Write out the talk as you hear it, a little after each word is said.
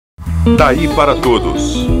Daí para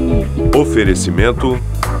todos. Oferecimento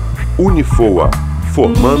Unifoa,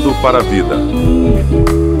 formando para a vida.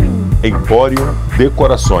 Empório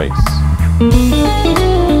Decorações.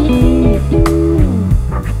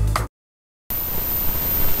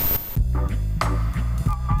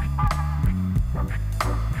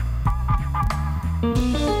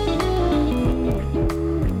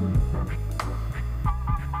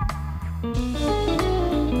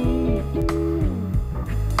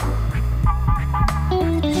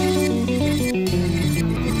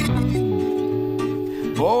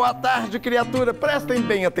 Boa tarde, criatura. Prestem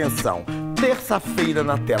bem atenção. Terça-feira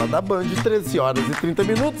na tela da Band, 13 horas e 30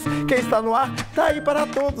 minutos. Quem está no ar, tá aí para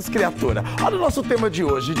todos, criatura. Olha o nosso tema de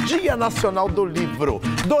hoje, Dia Nacional do Livro.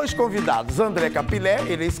 2 convidados, ANDRÉ CAPILÉ,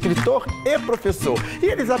 ele é escritor e professor. E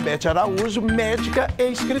Elizabeth ARAÚJO, médica e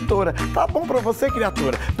escritora. Tá bom para você,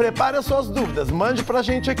 criatura? Prepare as suas dúvidas, mande pra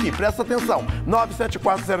gente aqui. Presta atenção,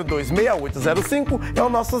 974026805 é o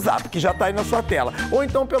nosso zap, que já tá aí na sua tela. Ou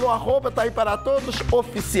então pelo @ tá aí para todos,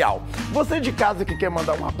 oficial. Você de casa que quer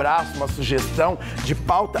mandar um abraço, uma sugestão de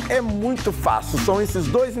pauta, é muito fácil. São esses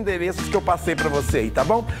 2 endereços que eu passei pra você aí, tá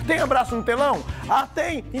bom? Tem abraço no telão? Ah,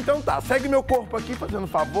 tem? Então tá, segue meu corpo aqui, fazendo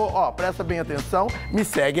favor, ó, presta bem atenção, me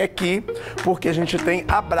segue aqui, porque a gente tem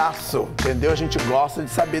abraço, entendeu? A gente gosta de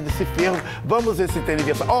saber desse fervo. Vamos ver se tem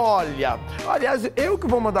aniversário. Olha, aliás, eu que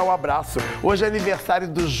vou mandar um abraço. Hoje é aniversário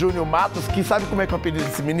do Júnior Matos, que sabe como é que é o apelido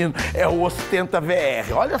desse menino? É o Ostenta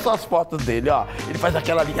VR. Olha só as fotos dele, ó. Ele faz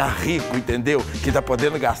aquela linha rico, entendeu? Que tá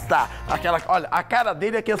podendo gastar. Olha, a cara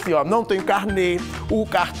dele é que assim, ó, não tem carnê, o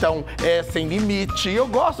cartão é sem limite. Eu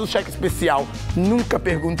gosto do cheque especial. Nunca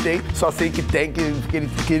perguntei, só sei que tem, que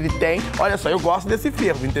ele tem. Olha só, eu gosto desse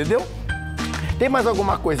fervo, entendeu? Tem mais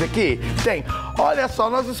alguma coisa aqui? Tem. Olha só,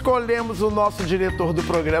 nós escolhemos o nosso diretor do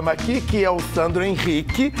programa aqui, que é o Sandro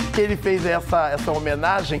Henrique, que ele fez essa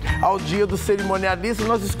homenagem ao Dia do Cerimonialista.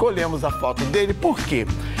 Nós escolhemos a foto dele, por quê?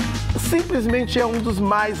 Simplesmente é um dos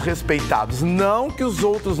mais respeitados. Não que os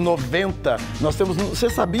outros 90, nós temos, você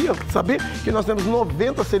sabia que nós temos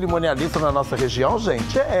 90 cerimonialistas na nossa região,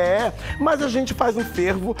 gente? É, mas a gente faz um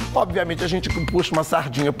fervo, obviamente a gente puxa uma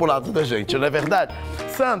sardinha pro lado da gente, não é verdade?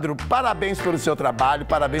 Sandro, parabéns pelo seu trabalho,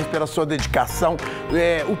 parabéns pela sua dedicação,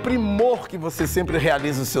 o primor que você sempre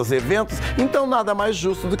realiza os seus eventos, então nada mais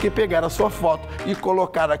justo do que pegar a sua foto e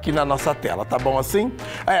colocar aqui na nossa tela, tá bom assim?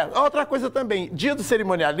 Outra coisa também, Dia do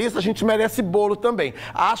Cerimonialista, a gente merece bolo também.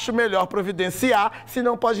 Acho melhor providenciar,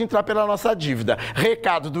 senão pode entrar pela nossa dívida.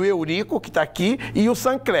 Recado do Eurico, que tá aqui, e o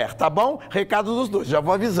Sancler, tá bom? Recado dos 2, já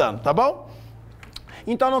vou avisando, tá bom?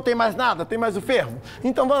 Então não tem mais nada? Tem mais o fervo?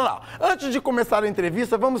 Então vamos lá. Antes de começar a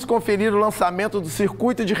entrevista, vamos conferir o lançamento do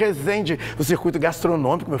circuito de Resende, o circuito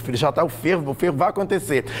gastronômico, meu filho, já tá o fervo vai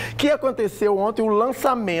acontecer. Que aconteceu ontem, o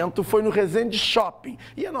lançamento foi no Resende Shopping.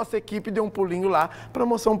 E a nossa equipe deu um pulinho lá para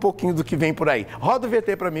mostrar um pouquinho do que vem por aí. Roda o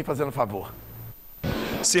VT para mim, fazendo favor.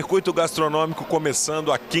 Circuito gastronômico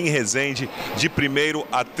começando aqui em Resende, de 1º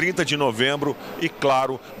a 30 de novembro. E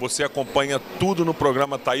claro, você acompanha tudo no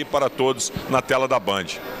programa Tá Aí para Todos, na tela da Band.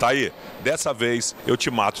 Tá aí, dessa vez eu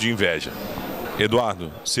te mato de inveja.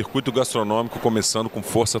 Eduardo, circuito gastronômico começando com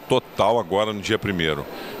força total agora no dia 1º.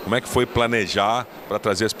 Como é que foi planejar para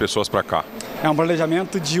trazer as pessoas para cá? É um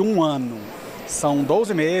planejamento de 1 ano. São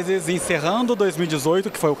 12 meses, encerrando 2018,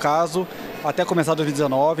 que foi o caso, até começar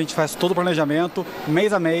 2019. A gente faz todo o planejamento,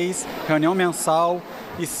 mês a mês, reunião mensal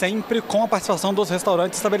e sempre com a participação dos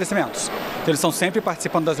restaurantes e estabelecimentos. Então, eles estão sempre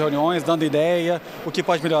participando das reuniões, dando ideia, o que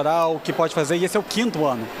pode melhorar, o que pode fazer, e esse é o 5º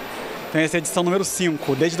ano. Então, essa é a edição número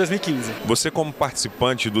 5, desde 2015. Você, como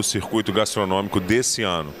participante do circuito gastronômico desse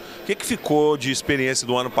ano, o que ficou de experiência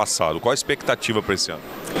do ano passado? Qual a expectativa para esse ano?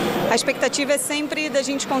 A expectativa é sempre da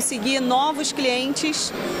gente conseguir novos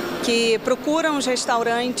clientes que procuram os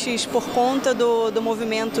restaurantes por conta do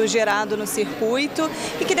movimento gerado no circuito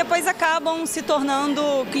e que depois acabam se tornando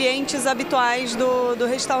clientes habituais do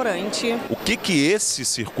restaurante. O que esse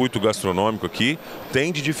circuito gastronômico aqui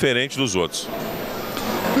tem de diferente dos outros?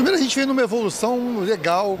 Primeiro, a gente vem numa evolução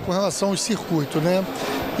legal com relação ao circuito, né?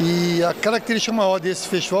 E a característica maior desse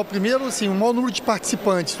festival, primeiro, assim, o maior número de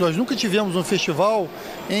participantes. Nós nunca tivemos um festival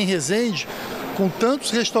em Resende com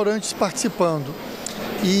tantos restaurantes participando.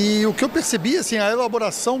 E o que eu percebi, assim, a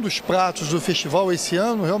elaboração dos pratos do festival esse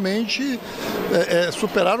ano realmente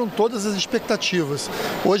superaram todas as expectativas.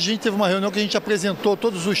 Hoje a gente teve uma reunião que a gente apresentou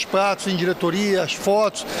todos os pratos em diretoria, as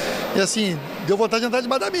fotos, e assim, deu vontade de andar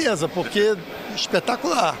debaixo da mesa, porque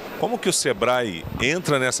espetacular. Como que o Sebrae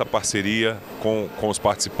entra nessa parceria com os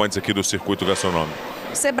participantes aqui do circuito gastronômico?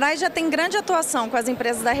 O Sebrae já tem grande atuação com as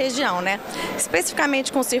empresas da região, né?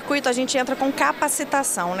 Especificamente com o circuito, a gente entra com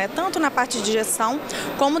capacitação, né? Tanto na parte de gestão,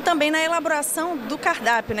 como também na elaboração do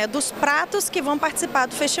cardápio, né? Dos pratos que vão participar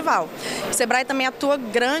do festival. O Sebrae também atua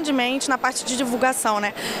grandemente na parte de divulgação,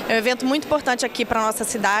 né? É um evento muito importante aqui para a nossa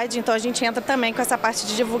cidade, então a gente entra também com essa parte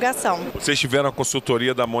de divulgação. Vocês tiveram a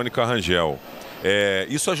consultoria da Mônica Rangel.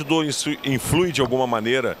 Isso ajudou, isso influi de alguma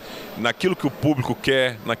maneira naquilo que o público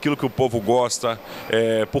quer, naquilo que o povo gosta?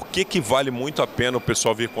 Por que vale muito a pena o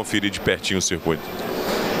pessoal vir conferir de pertinho o circuito?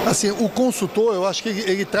 Assim, o consultor, eu acho que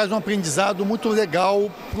ele traz um aprendizado muito legal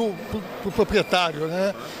para o proprietário,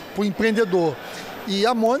 né? Para o empreendedor. E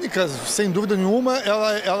a Mônica, sem dúvida nenhuma,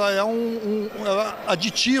 ela é ela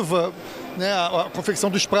aditiva, né, a confecção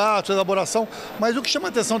dos pratos, a elaboração, mas o que chama a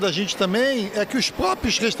atenção da gente também é que os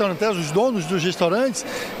próprios restaurantes, os donos dos restaurantes,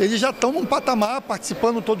 eles já estão num patamar,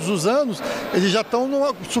 participando todos os anos, eles já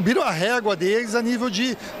subiram a régua deles a nível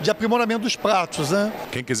de aprimoramento dos pratos, né?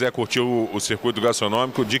 Quem quiser curtir o circuito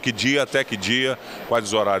gastronômico, de que dia até que dia, quais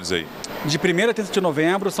os horários aí? De 1º a 30 de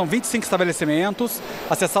novembro, são 25 estabelecimentos.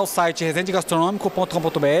 Acessar o site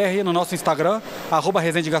resendegastronômico.com.br, no nosso Instagram,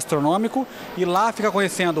 @resendegastronômico, e lá fica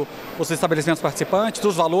conhecendo os estabelecimentos participantes,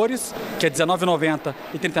 os valores, que é R$19,90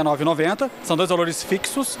 e R$39,90, são 2 valores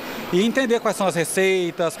fixos, e entender quais são as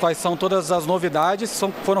receitas, quais são todas as novidades,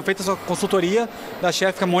 foram feitas com a consultoria da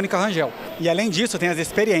chefe Mônica Rangel. E além disso, tem as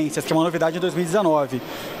experiências, que é uma novidade em 2019.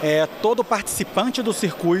 Todo participante do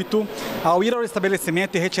circuito, ao ir ao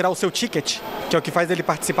estabelecimento e retirar o seu ticket, que é o que faz ele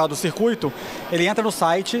participar do circuito, ele entra no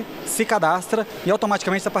site, se cadastra e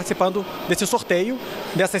automaticamente está participando desse sorteio,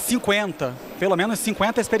 dessas 50, pelo menos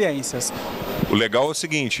 50 experiências. O legal é o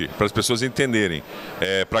seguinte, para as pessoas entenderem,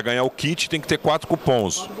 para ganhar o kit tem que ter 4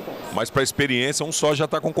 cupons. Mas para a experiência, um só já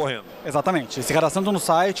está concorrendo. Exatamente. Se cadastrando no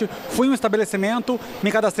site, fui em um estabelecimento,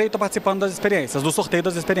 me cadastrei e estou participando das experiências, do sorteio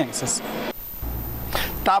das experiências.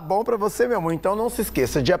 Tá bom pra você, meu amor? Então não se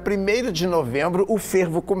esqueça, dia 1º de novembro o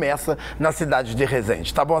fervo começa na cidade de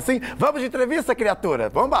Resende, tá bom assim? Vamos de entrevista, criatura?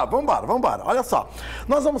 Vambora. Olha só,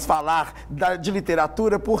 nós vamos falar de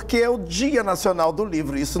literatura porque é o Dia Nacional do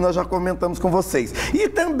Livro, isso nós já comentamos com vocês. E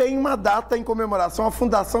também uma data em comemoração à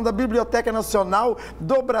fundação da Biblioteca Nacional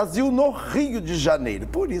do Brasil no Rio de Janeiro.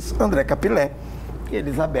 Por isso, André Capilé e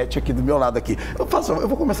Elizabeth aqui do meu lado aqui. Eu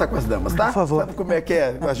vou começar com as damas, tá? Por favor. Sabe como é que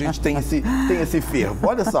é? A gente tem esse fervo.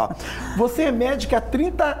 Olha só, você é médica há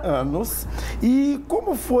 30 anos e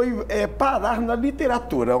como foi parar na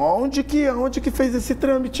literatura? Onde que fez esse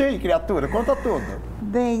trâmite aí, criatura? Conta tudo.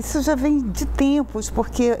 Bem, isso já vem de tempos,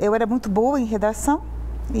 porque eu era muito boa em redação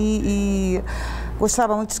e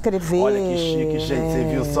gostava muito de escrever. Olha que chique, gente. Você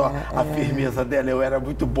viu só a firmeza dela? Eu era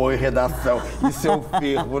muito boa em redação. Isso é um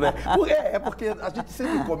fervo, né? Porque a gente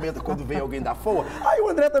sempre comenta quando vem alguém da FOA. O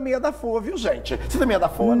André também é da FOA, viu, gente? Você também é da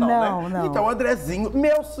FOA, não, né? Não. Então, Andrezinho,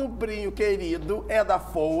 meu sobrinho querido, é da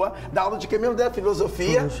FOA. Da aula de que mesmo?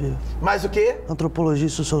 Filosofia? Sociologia. Mais o quê? Antropologia e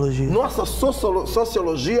sociologia. Nossa,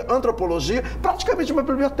 sociologia, antropologia, praticamente uma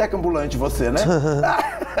biblioteca ambulante você, né?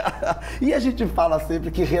 E a gente fala sempre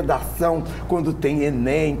que redação, quando tem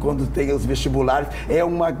Enem, quando tem os vestibulares, é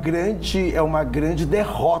uma grande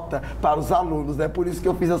derrota para os alunos, né? Por isso que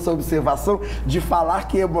eu fiz essa observação de falar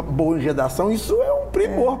que é bom em redação. Isso é um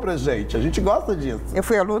primor pra gente, a gente gosta disso. Eu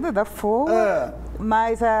fui aluna da FOA,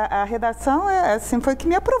 mas a redação assim, foi o que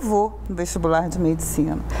me aprovou no vestibular de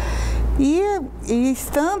medicina. E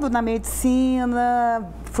estando na medicina,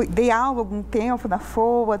 dei aula algum tempo na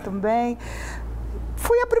FOA também,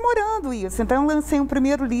 fui aprimorando isso. Então, eu lancei um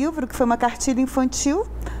primeiro livro, que foi uma cartilha infantil,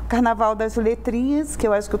 Carnaval das Letrinhas, que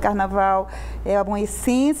eu acho que o carnaval é uma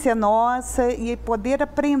essência nossa e poder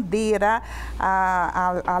aprender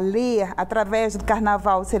a ler através do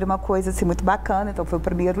carnaval seria uma coisa assim, muito bacana. Então, foi o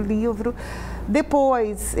primeiro livro.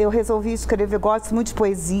 Depois, eu resolvi escrever, gosto muito de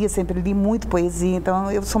poesia, sempre li muito poesia,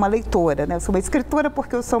 então eu sou uma leitora, né? Eu sou uma escritora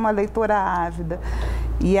porque eu sou uma leitora ávida.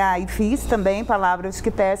 E aí fiz também palavras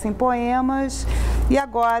que tecem poemas e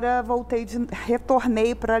agora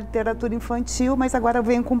retornei para a literatura infantil, mas agora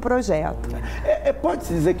venho com um projeto.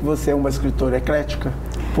 Pode-se dizer que você é uma escritora eclética?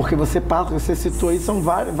 Porque você citou aí, são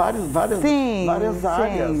várias áreas. Sim.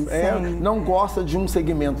 Não gosta de um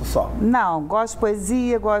segmento só? Não, gosto de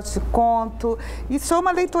poesia, gosto de conto e sou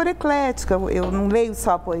uma leitora eclética. Eu não leio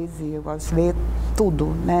só poesia, eu gosto de ler tudo,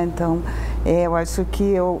 né? Então, Eu acho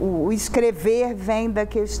que o escrever vem da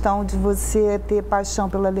questão de você ter paixão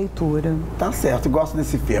pela leitura. Tá certo, gosto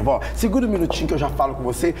desse fervo. Ó, segura um minutinho que eu já falo com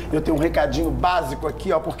você. Eu tenho um recadinho básico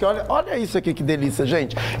aqui, ó, porque olha isso aqui, que delícia,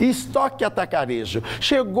 gente. Estoque Atacarejo.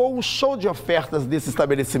 Chegou um show de ofertas desse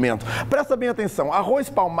estabelecimento. Presta bem atenção. Arroz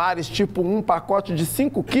Palmares tipo 1, pacote de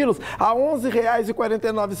 5 quilos a R$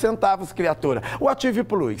 11,49, criatura. O Ative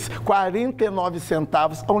Plus, 49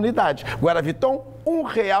 centavos a unidade. Guaraviton, R$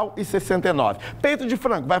 1,69. Peito de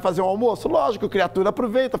frango, vai fazer um almoço? Lógico, criatura,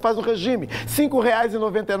 aproveita, faz o regime. R$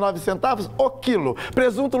 5,99 o quilo.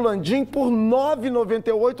 Presunto Landim por R$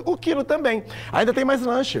 9,98 o quilo também. Ainda tem mais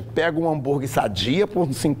lanche. Pega um hambúrguer Sadia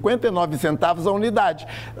por 59 centavos a unidade.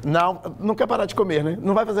 Não quer parar de comer, né?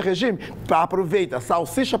 Não vai fazer regime? Aproveita.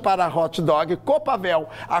 Salsicha para hot dog Copavel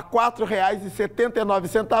a R$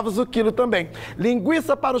 4,79 o quilo também.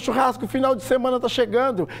 Linguiça para o churrasco, final de semana tá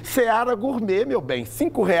chegando. Seara Gourmet, meu bem, R$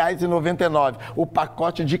 5,99 o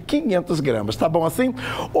pacote de 500 gramas, tá bom assim?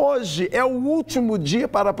 Hoje é o último dia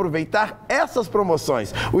para aproveitar essas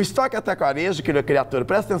promoções. O estoque Atacarejo, criatura,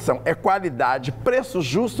 presta atenção, é qualidade, preço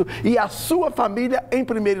justo e a sua família em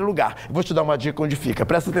primeiro lugar. Vou te dar uma dica onde fica,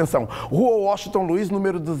 presta atenção. Rua Washington Luiz,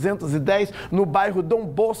 número 210, no bairro Dom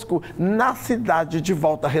Bosco, na cidade de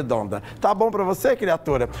Volta Redonda. Tá bom pra você,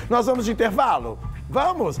 criatura? Nós vamos de intervalo?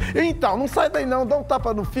 Vamos? Então, não sai daí não, dá um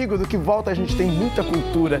tapa no fígado que volta, a gente tem muita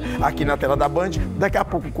cultura aqui na tela da Band, daqui a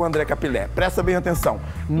pouco com o André Capilé. Presta bem atenção,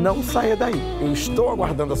 não saia daí, eu estou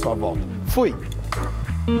aguardando a sua volta. Fui!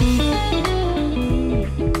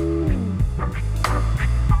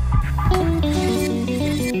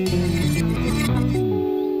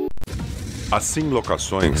 A Sim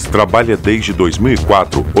Locações trabalha desde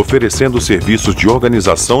 2004 oferecendo serviços de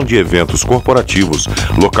organização de eventos corporativos,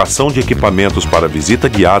 locação de equipamentos para visita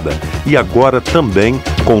guiada e agora também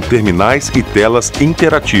com terminais e telas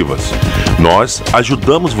interativas. Nós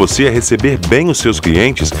ajudamos você a receber bem os seus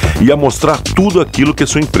clientes e a mostrar tudo aquilo que a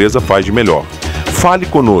sua empresa faz de melhor. Fale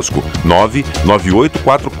conosco,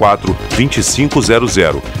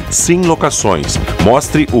 99844-2500. Sim Locações.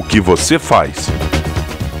 Mostre o que você faz.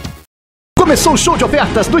 Começou o show de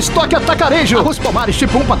ofertas do estoque Atacarejo. Arroz Palmares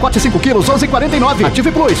tipo 1, pacote 5 quilos, 11,49.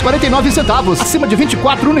 Ative Plus, 49 centavos. Acima de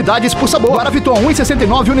 24 unidades por sabor. Guaraviton,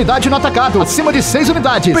 1,69 unidade no atacado. Acima de 6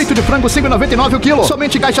 unidades. Peito de frango, 5,99 o quilo.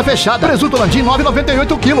 Somente caixa fechada. Presunto Landim,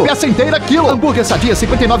 9,98 o quilo. Peça inteira, quilo. Hambúrguer Sadia,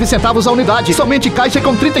 59 centavos a unidade. Somente caixa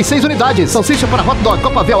com 36 unidades. Salsicha para hot dog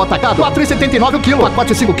Copavel atacado, 4,79 o quilo.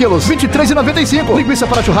 Pacote 5 quilos, 23,95. Linguiça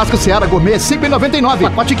para churrasco Seara Gourmet, 5,99.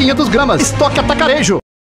 Pacote 500 gramas. Estoque Atacarejo.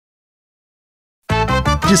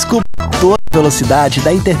 Descubra toda a velocidade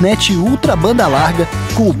da internet ultra banda larga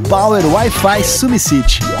com o Power Wi-Fi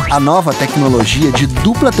SumCity, a nova tecnologia de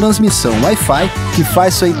dupla transmissão Wi-Fi que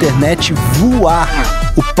faz sua internet voar.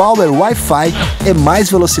 O Power Wi-Fi é mais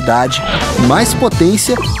velocidade, mais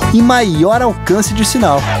potência e maior alcance de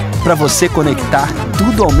sinal, para você conectar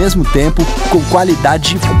tudo ao mesmo tempo com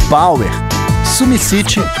qualidade Power.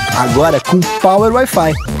 SumCity, agora com Power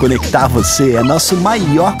Wi-Fi. Conectar você é nosso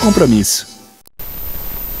maior compromisso.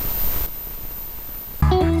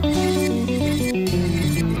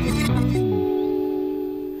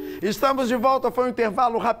 Estamos de volta, foi um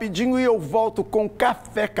intervalo rapidinho e eu volto com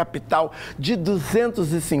Café Capital de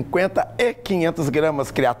 250 e 500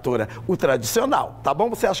 gramas, criatura. O tradicional, tá bom?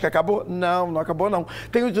 Você acha que acabou? Não, não acabou não.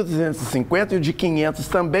 Tem o de 250 e o de 500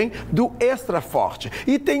 também, do Extra Forte.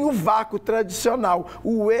 E tem o vácuo tradicional,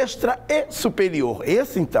 o Extra e Superior.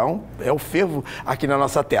 Esse, então, é o fervo aqui na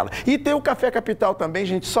nossa tela. E tem o Café Capital também,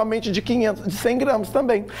 gente, somente de 100 gramas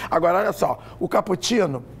também. Agora, olha só, o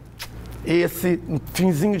cappuccino, esse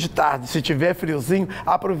finzinho de tarde, se tiver friozinho,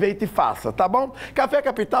 aproveita e faça, tá bom? Café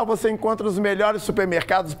Capital você encontra nos melhores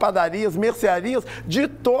supermercados, padarias, mercearias de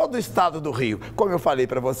todo o estado do Rio. Como eu falei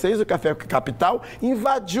para vocês, o Café Capital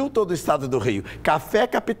invadiu todo o estado do Rio. Café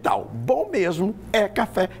Capital, bom mesmo, é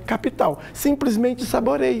Café Capital. Simplesmente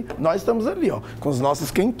saboreie. Nós estamos ali, ó, com os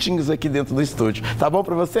nossos quentinhos aqui dentro do estúdio. Tá bom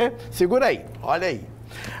para você? Segura aí, olha aí.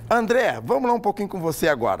 André, vamos lá um pouquinho com você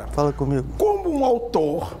agora. Fala comigo. Como um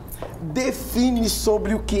autor define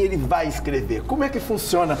sobre o que ele vai escrever? Como é que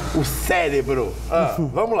funciona o cérebro?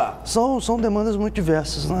 Vamos lá. São demandas muito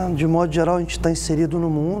diversas, né? De modo geral, a gente está inserido no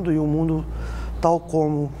mundo e o mundo, tal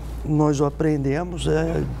como nós o aprendemos,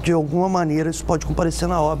 de alguma maneira isso pode comparecer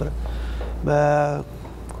na obra.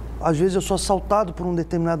 Às vezes eu sou assaltado por um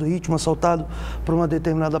determinado ritmo, assaltado por uma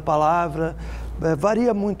determinada palavra,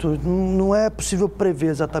 Varia muito, não é possível prever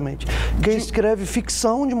exatamente. Quem escreve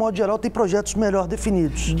ficção, de modo geral, tem projetos melhor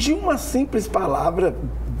definidos. De uma simples palavra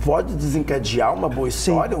pode desencadear uma boa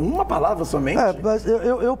história? Sim. Uma palavra somente? Mas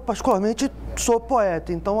eu particularmente sou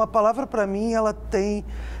poeta, então a palavra para mim ela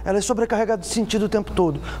é sobrecarregada de sentido o tempo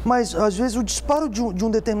todo. Mas às vezes o disparo de um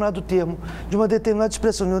determinado termo, de uma determinada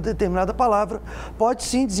expressão, de uma determinada palavra, pode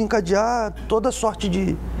sim desencadear toda sorte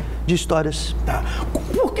de histórias. Tá.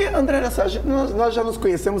 Porque, André, nós já nos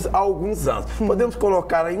conhecemos há alguns anos. Podemos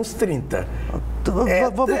colocar aí uns 30.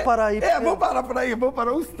 Vamos parar aí. Vamos parar por aí, vamos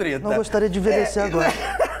parar uns 30. Não gostaria de envelhecer agora.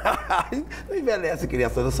 Não envelhece,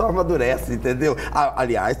 criança, só amadurece, entendeu?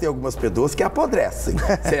 Aliás, tem algumas pessoas que apodrecem.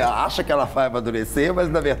 Você acha que ela vai amadurecer, mas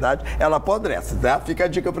na verdade ela apodrece, tá? Fica a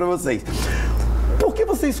dica para vocês. Por que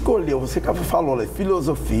você escolheu? Você falou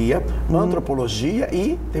filosofia, antropologia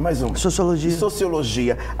e tem mais um? Sociologia.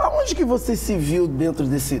 Sociologia. Aonde que você se viu dentro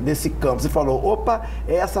desse campo? Você falou, opa,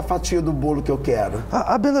 é essa fatia do bolo que eu quero.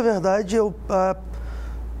 A bem da verdade,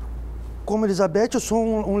 como Elizabeth, eu sou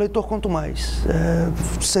um leitor quanto mais.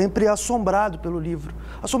 Sempre assombrado pelo livro.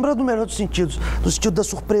 Assombrado no melhor dos sentidos. No sentido da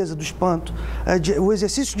surpresa, do espanto. O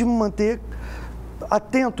exercício de me manter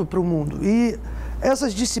atento para o mundo. E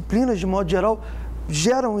essas disciplinas, de modo geral,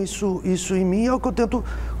 geram isso em mim, é o que eu tento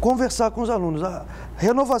conversar com os alunos, a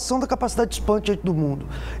renovação da capacidade de expandir diante do mundo.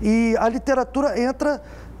 E a literatura entra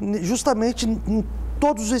justamente em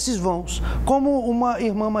todos esses vãos, como uma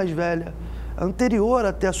irmã mais velha, anterior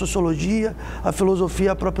até a sociologia, a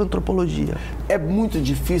filosofia, a própria antropologia. É muito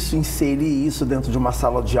difícil inserir isso dentro de uma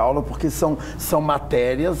sala de aula, porque são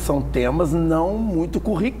matérias, são temas não muito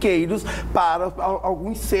corriqueiros para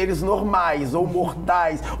alguns seres normais ou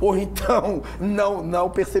mortais, ou então não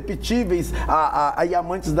perceptíveis a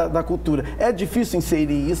amantes da cultura. É difícil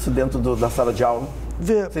inserir isso dentro da sala de aula?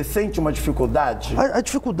 Você sente uma dificuldade? A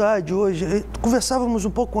dificuldade hoje, conversávamos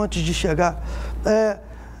um pouco antes de chegar,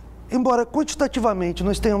 embora quantitativamente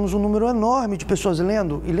nós tenhamos um número enorme de pessoas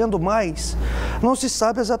lendo e lendo mais, não se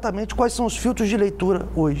sabe exatamente quais são os filtros de leitura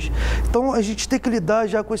hoje. Então a gente tem que lidar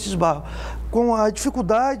já com esses barros, com a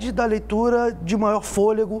dificuldade da leitura de maior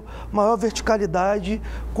fôlego, maior verticalidade,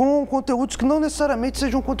 com conteúdos que não necessariamente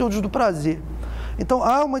sejam conteúdos do prazer. Então,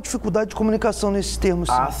 há uma dificuldade de comunicação nesses termos,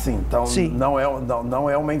 sim. Sim. Então, sim. Não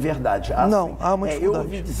é uma inverdade. Não, há uma dificuldade.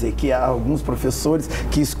 Eu ouvi dizer que há alguns professores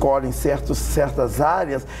que escolhem certas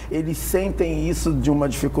áreas, eles sentem isso de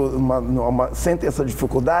sentem essa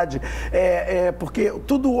dificuldade, porque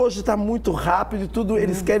tudo hoje está muito rápido,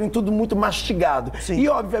 eles querem tudo muito mastigado. Sim. E,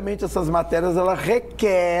 obviamente, essas matérias, ela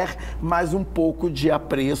requer mais um pouco de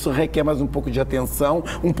apreço, requer mais um pouco de atenção,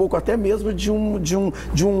 um pouco até mesmo de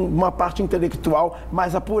uma parte intelectual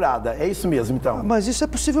mais apurada. É isso mesmo, então? Mas isso é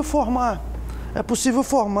possível formar. É possível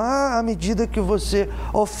formar à medida que você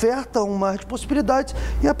oferta um mar de possibilidades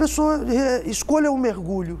e a pessoa escolha um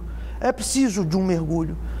mergulho. É preciso de um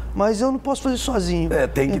mergulho. Mas eu não posso fazer sozinho.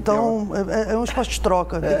 Então, é um espaço de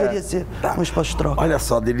troca. Deveria ser um espaço de troca. Olha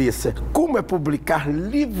só, Delícia, como é publicar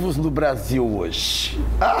livros no Brasil hoje?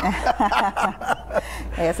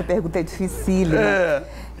 Essa pergunta é dificílima.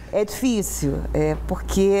 É difícil,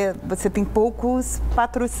 porque você tem poucos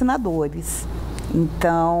patrocinadores.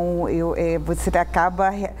 Então, você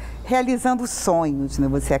acaba realizando sonhos, né?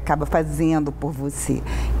 Você acaba fazendo por você.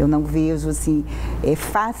 Eu não vejo assim,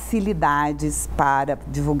 facilidades para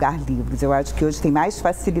divulgar livros. Eu acho que hoje tem mais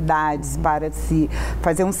facilidades para se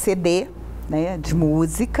fazer um CD, né, de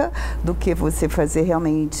música, do que você fazer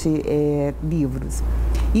realmente livros.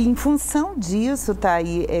 E em função disso, tá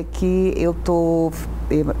aí, é que eu estou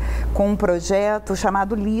com um projeto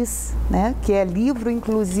chamado LIS, né, que é Livro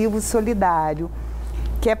Inclusivo Solidário,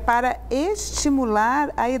 que é para estimular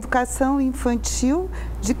a educação infantil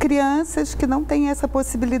de crianças que não têm essa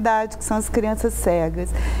possibilidade, que são as crianças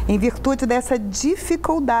cegas. Em virtude dessa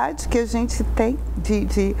dificuldade que a gente tem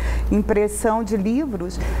de impressão de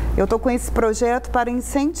livros, eu estou com esse projeto para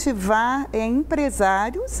incentivar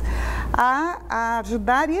empresários a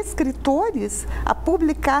ajudar escritores a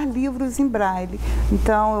publicar livros em braille.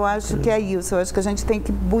 Então, eu acho que é isso. Eu acho que a gente tem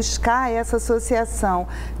que buscar essa associação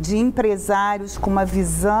de empresários com uma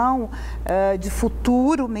visão de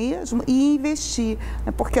futuro mesmo e investir.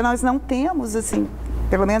 Porque nós não temos, assim,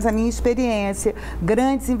 pelo menos a minha experiência,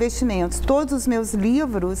 grandes investimentos. Todos os meus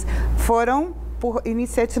livros foram por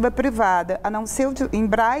iniciativa privada, a não ser em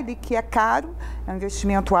braille, que é caro, é um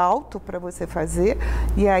investimento alto para você fazer.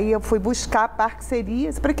 E aí eu fui buscar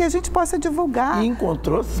parcerias para que a gente possa divulgar. E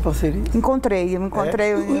encontrou essas parcerias? Encontrei.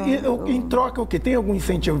 Em troca, o quê? Tem algum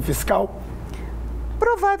incentivo fiscal?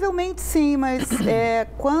 Provavelmente sim, mas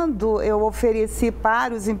quando eu ofereci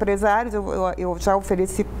para os empresários, eu já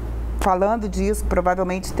ofereci falando disso,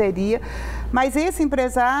 provavelmente teria. Mas esse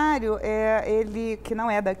empresário, ele que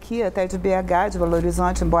não é daqui, até de BH, de Belo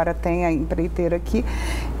Horizonte, embora tenha empreiteiro aqui,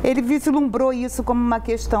 ele vislumbrou isso como uma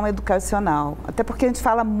questão educacional. Até porque a gente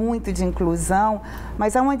fala muito de inclusão,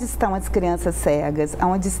 mas aonde estão as crianças cegas?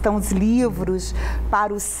 Aonde estão os livros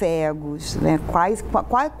para os cegos? Né?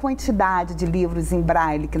 Qual a quantidade de livros em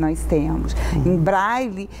braille que nós temos? Em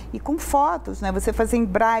braille e com fotos, né? Você fazer em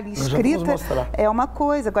braille escrita é uma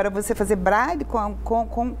coisa, agora você fazer braille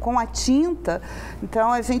com a tinta.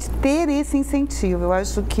 Então, a gente ter esse incentivo, eu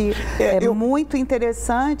acho que muito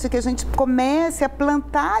interessante que a gente comece a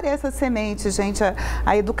plantar essa semente, gente.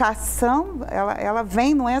 A educação, ela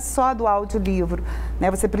vem, não é só do audiolivro, né?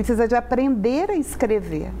 Você precisa de aprender a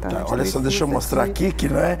escrever. Então, olha só, deixa eu mostrar aqui que,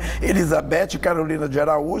 não é? Elizabeth Carolina de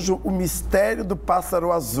Araújo, O Mistério do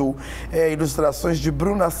Pássaro Azul. Ilustrações de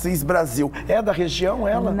Bruna Assis Brasil. É da região,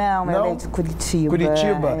 ela? Não, ela é de Curitiba.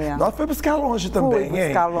 Curitiba? Nós foi buscar longe também, Fui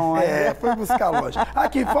buscar longe. Foi buscar longe.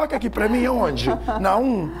 Aqui, foca aqui pra mim, onde? Na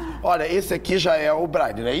 1. Olha, esse aqui já é o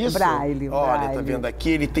braille, não é isso? Braille. Olha, tá vendo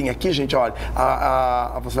aqui? Ele tem aqui, gente, olha,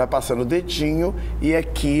 você vai passando o dedinho e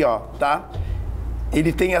aqui, ó, tá?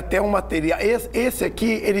 Ele tem até um material, esse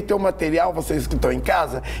aqui, ele tem um material, vocês que estão em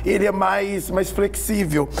casa, ele é mais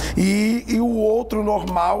flexível. E o outro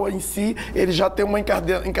normal em si, ele já tem uma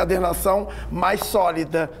encadernação mais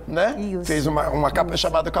sólida, né? Isso. Fez uma capa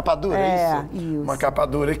chamada capa dura, é isso? Uma capa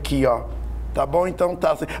dura aqui, ó. Tá bom? Então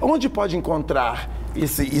tá. Onde pode encontrar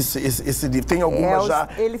esse livro? Tem alguma já?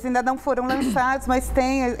 Eles ainda não foram lançados, mas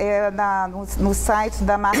tem no site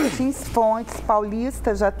da Martins Fontes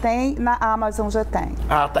Paulista, já tem, na Amazon já tem.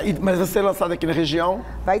 Ah, tá. Mas vai ser lançado aqui na região?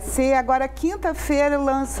 Vai ser agora quinta-feira, eu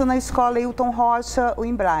lanço na escola Hilton Rocha, o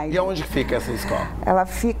em braille. E onde fica essa escola? Ela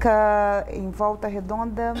fica em Volta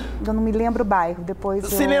Redonda, eu não me lembro o bairro,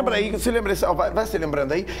 depois lembra aí, vai se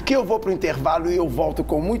lembrando aí, que eu vou pro intervalo e eu volto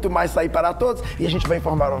com muito mais Sair para Todos e a gente vai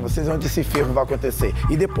informar a vocês onde esse fervo vai acontecer.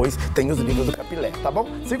 E depois tem os livros do Capilé, tá bom?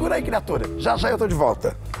 Segura aí, criatura. Já eu tô de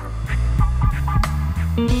volta.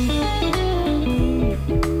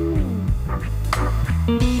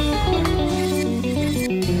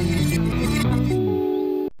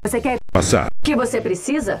 Você quer passar? O que você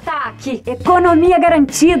precisa? Tá aqui. Economia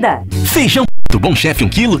garantida. Feijão do Bom Chefe 1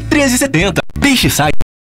 kg, R$13,70. Peixe sai,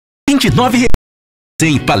 R$29,00.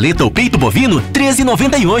 Sem paleta ou peito bovino,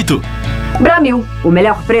 R$13,98. Bramil, o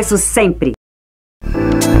melhor preço sempre.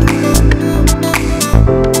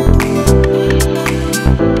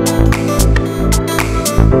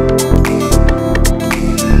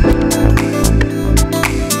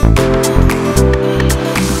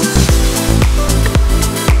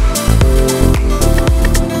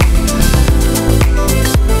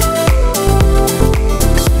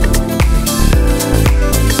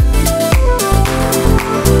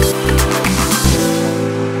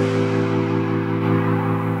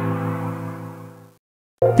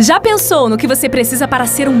 Já pensou no que você precisa para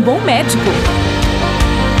ser um bom médico?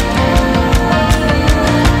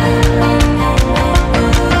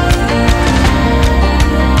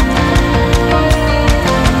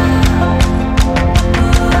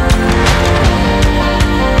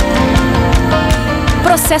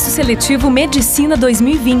 Processo Seletivo Medicina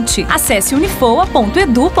 2020. Acesse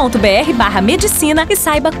unifoa.edu.br/medicina e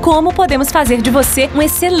saiba como podemos fazer de você um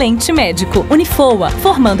excelente médico. Unifoa,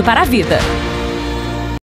 formando para a vida.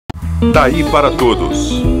 Daí para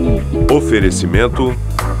todos. Oferecimento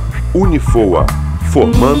Unifoa,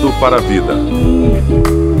 formando para a vida.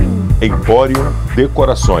 Empório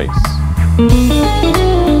Decorações.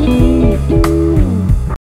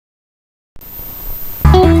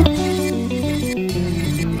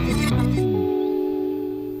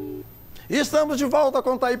 Estamos de volta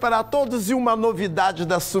com Daí para Todos e uma novidade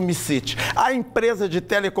da SumiCity, a empresa de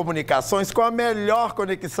telecomunicações com a melhor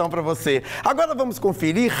conexão para você. Agora vamos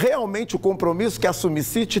conferir realmente o compromisso que a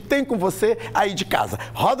SumiCity tem com você aí de casa.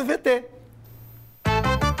 Roda o VT.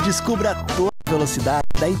 Descubra toda a velocidade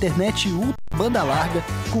da internet ultra banda larga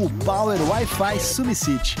com o Power Wi-Fi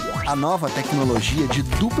SumiCity, a nova tecnologia de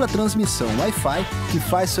dupla transmissão Wi-Fi que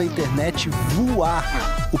faz sua internet voar.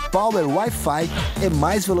 O Power Wi-Fi é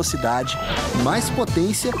mais velocidade, mais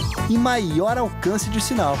potência e maior alcance de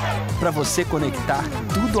sinal, para você conectar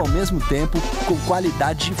tudo ao mesmo tempo com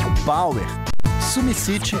qualidade Power.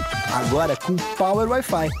 SumiCity, agora com Power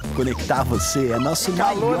Wi-Fi. Conectar você é nosso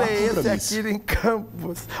maior calor é compromisso. esse aqui em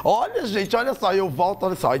Campos. Olha, gente, olha só, eu volto,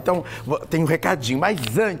 olha só. Então, tem um recadinho, mas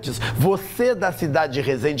antes, você da cidade de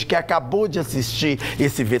Resende que acabou de assistir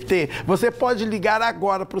esse VT, você pode ligar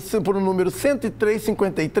agora para o número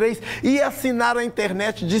 10353 e assinar a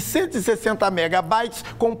internet de 160 megabytes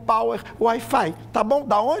com Power Wi-Fi. Tá bom?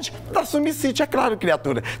 Da onde? Da SumiCity, é claro,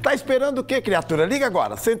 criatura. Tá esperando o quê, criatura? Liga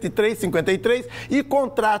agora, 10353 e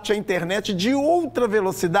contrate a internet de ultra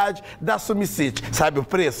velocidade da SumiCity. Sabe o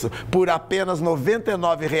preço? Por apenas R$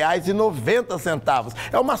 99,90.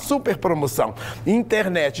 É uma super promoção.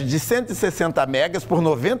 Internet de 160 megas por R$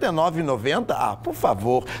 99,90? Ah, por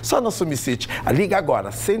favor, só na SumiCity. Liga agora,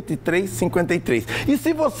 10353. E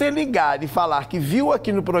se você ligar e falar que viu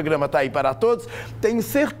aqui no programa Tá Aí para Todos, tenho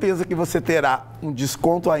certeza que você terá um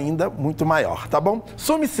desconto ainda muito maior, tá bom?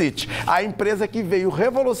 SumiCity, a empresa que veio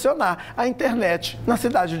revolucionar a internet na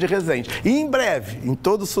cidade de Resende. E em breve, em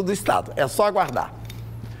todo o sul do estado. É só aguardar.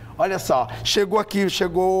 Olha só, chegou aqui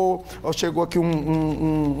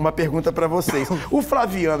uma pergunta para vocês. O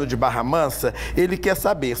Flaviano de Barra Mansa, ele quer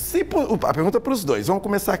saber, a pergunta para os dois, vamos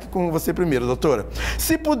começar aqui com você primeiro, doutora.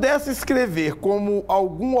 Se pudesse escrever como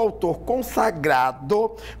algum autor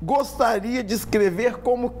consagrado, gostaria de escrever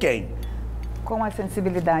como quem? Com a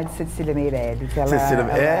sensibilidade de Cecília Meirelles.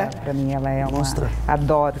 Para mim, ela é uma...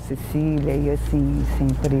 Adoro Cecília e, assim,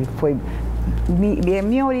 sempre foi...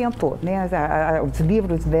 Me orientou, né? Os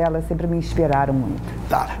livros dela sempre me inspiraram muito.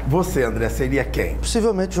 Tá. Você, André, seria quem?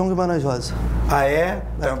 Possivelmente João Guimarães Rosa. Ah, é?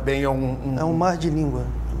 Também é um... É um mar de língua.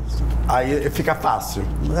 Aí fica fácil.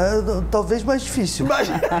 Talvez mais difícil.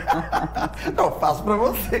 Não, fácil pra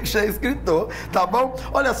você que já é escritor, tá bom?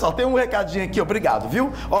 Olha só, tem um recadinho aqui, obrigado,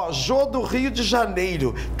 viu? Ó, Jô do Rio de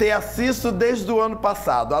Janeiro, te assisto desde o ano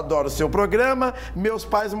passado, adoro o seu programa, meus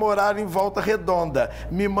pais moraram em Volta Redonda,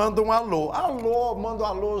 me manda um alô. Alô, manda um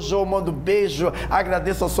alô, Jô, manda um beijo,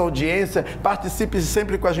 agradeço a sua audiência, participe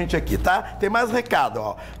sempre com a gente aqui, tá? Tem mais recado,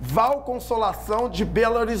 ó. Val Consolação de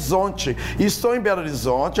Belo Horizonte, estou em Belo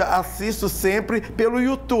Horizonte, assisto sempre pelo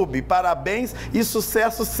YouTube. Parabéns e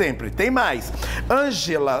sucesso sempre. Tem mais.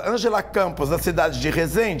 Ângela Campos, da cidade de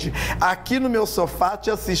Resende, aqui no meu sofá te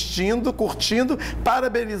assistindo, curtindo,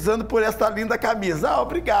 parabenizando por esta linda camisa. Ah,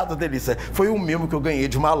 obrigado, delícia. Foi um mimo que eu ganhei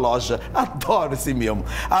de uma loja. Adoro esse mimo.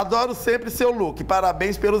 Adoro sempre seu look.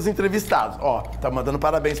 Parabéns pelos entrevistados. Ó, tá mandando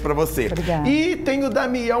parabéns pra você. Obrigada. E tem o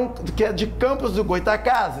Damião, que é de Campos do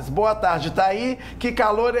Goitacazes. Boa tarde, tá aí? Que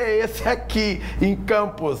calor é esse aqui em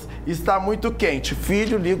Campos? Está muito quente.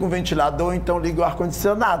 Filho, liga um ventilador, então liga o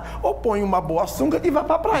ar-condicionado. Ou põe uma boa sunga e vá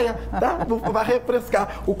pra praia, tá? Vai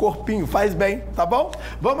refrescar o corpinho, faz bem, tá bom?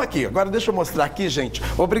 Vamos aqui. Agora deixa eu mostrar aqui, gente.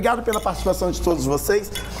 Obrigado pela participação de todos vocês.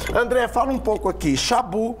 André, fala um pouco aqui.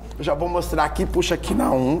 Chabu, já vou mostrar aqui. Puxa aqui na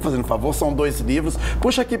fazendo favor, são 2 livros.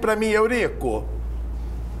 Puxa aqui pra mim, Eurico.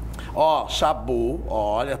 Ó, Chabu,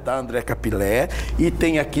 olha, tá, André Capilé. E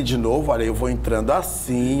tem aqui de novo, olha, eu vou entrando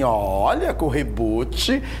assim, ó, olha, com o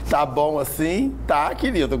reboot. Tá bom assim? Tá,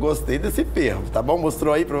 querido, gostei desse ferro, tá bom?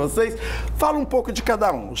 Mostrou aí pra vocês? Fala um pouco de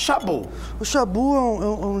cada um. Chabu. O Chabu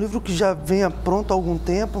é um livro que já vem pronto há algum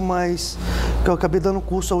tempo, mas que eu acabei dando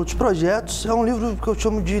curso a outros projetos. É um livro que eu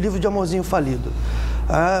chamo de livro de amorzinho falido.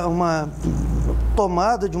 É uma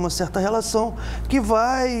tomada de uma certa relação que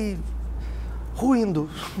vai ruindo.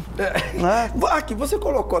 Né? Aqui, você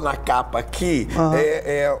colocou na capa aqui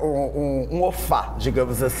um ofá,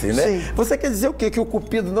 digamos assim, né? Sim. Você quer dizer o quê? Que o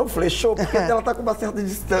cupido não flechou? Porque ela tá com uma certa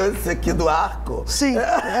distância aqui do arco. Sim,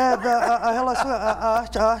 a relação,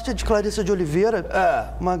 a arte é de Clarissa de Oliveira,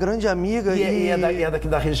 uma grande amiga. E é daqui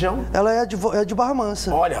da região? Ela é de Barra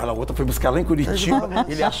Mansa. Olha, a outra foi buscar lá em Curitiba,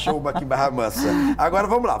 ele achou uma aqui em Barra Mansa. Agora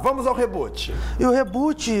vamos lá, vamos ao reboot. E o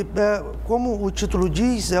reboot, como o título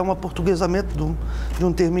diz, é um aportuguesamento de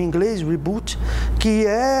um termo em inglês, reboot, que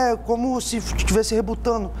é como se estivesse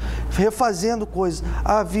rebutando, refazendo coisas.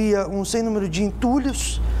 Havia um sem número de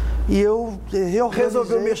entulhos e eu reorganizei.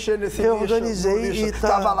 Resolveu mexer nesse reorganizei lixo, e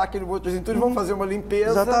tava lá aquele monte de entulhos, vamos fazer uma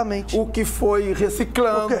limpeza. Exatamente. O que foi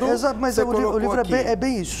reciclando. Mas o livro é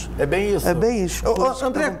bem isso. É bem isso? É bem isso.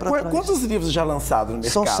 André, quantos livros já lançados no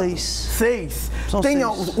mercado? São 6. 6? São Tem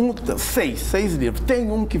 6. 6 livros. Tem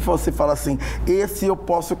um que você fala assim, esse eu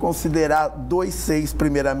posso considerar 2/6,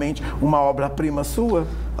 primeiramente, uma obra-prima sua?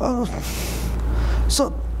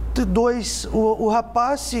 São 2. O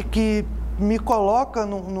rapaz que me coloca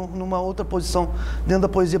numa outra posição dentro da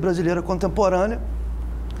poesia brasileira contemporânea,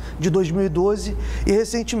 de 2012, e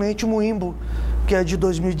recentemente o Muimbo, que é de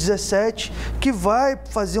 2017, que vai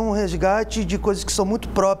fazer um resgate de coisas que são muito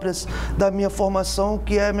próprias da minha formação,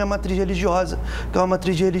 que é a minha matriz religiosa, que é uma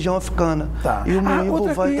matriz de religião africana. Tá. E o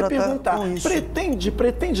Muimbo vai tratar perguntar, com isso.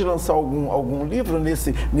 Pretende lançar algum livro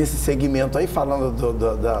nesse segmento aí, falando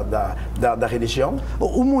da religião?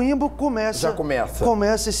 O Muimbo Já começa.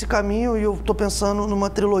 Começa esse caminho e eu estou pensando numa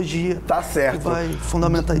trilogia. Tá certo. Que vai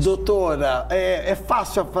fundamentar isso. Doutora, é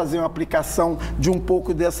fácil fazer uma aplicação de um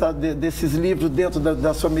pouco desses livros dentro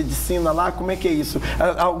da sua medicina lá? Como é que é isso?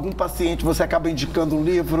 Algum paciente você acaba indicando um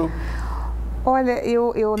livro? Olha,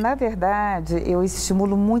 na verdade, eu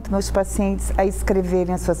estimulo muito meus pacientes a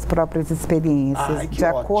escreverem as suas próprias experiências. De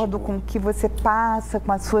acordo com o que você passa,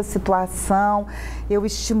 com a sua situação, eu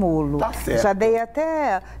estimulo. Tá certo. Já dei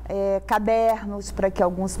até cadernos para que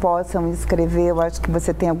alguns possam escrever. Eu acho que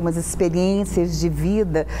você tem algumas experiências de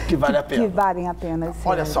vida que valem a pena. Sim.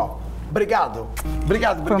 Olha só. Obrigado.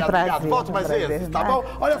 Obrigado. Volto mais vezes, tá bom?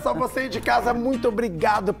 Olha só, você aí de casa, muito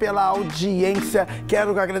obrigado pela audiência.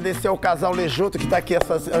 Quero agradecer ao casal Lejuto que está aqui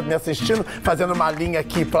me assistindo, fazendo uma linha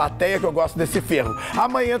aqui, plateia, que eu gosto desse ferro.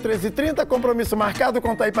 Amanhã, 13h30, compromisso marcado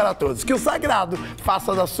com Tá Aí para Todos. Que o sagrado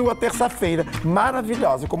faça da sua terça-feira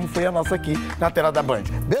maravilhosa, como foi a nossa aqui na tela da Band.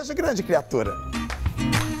 Beijo grande, criatura.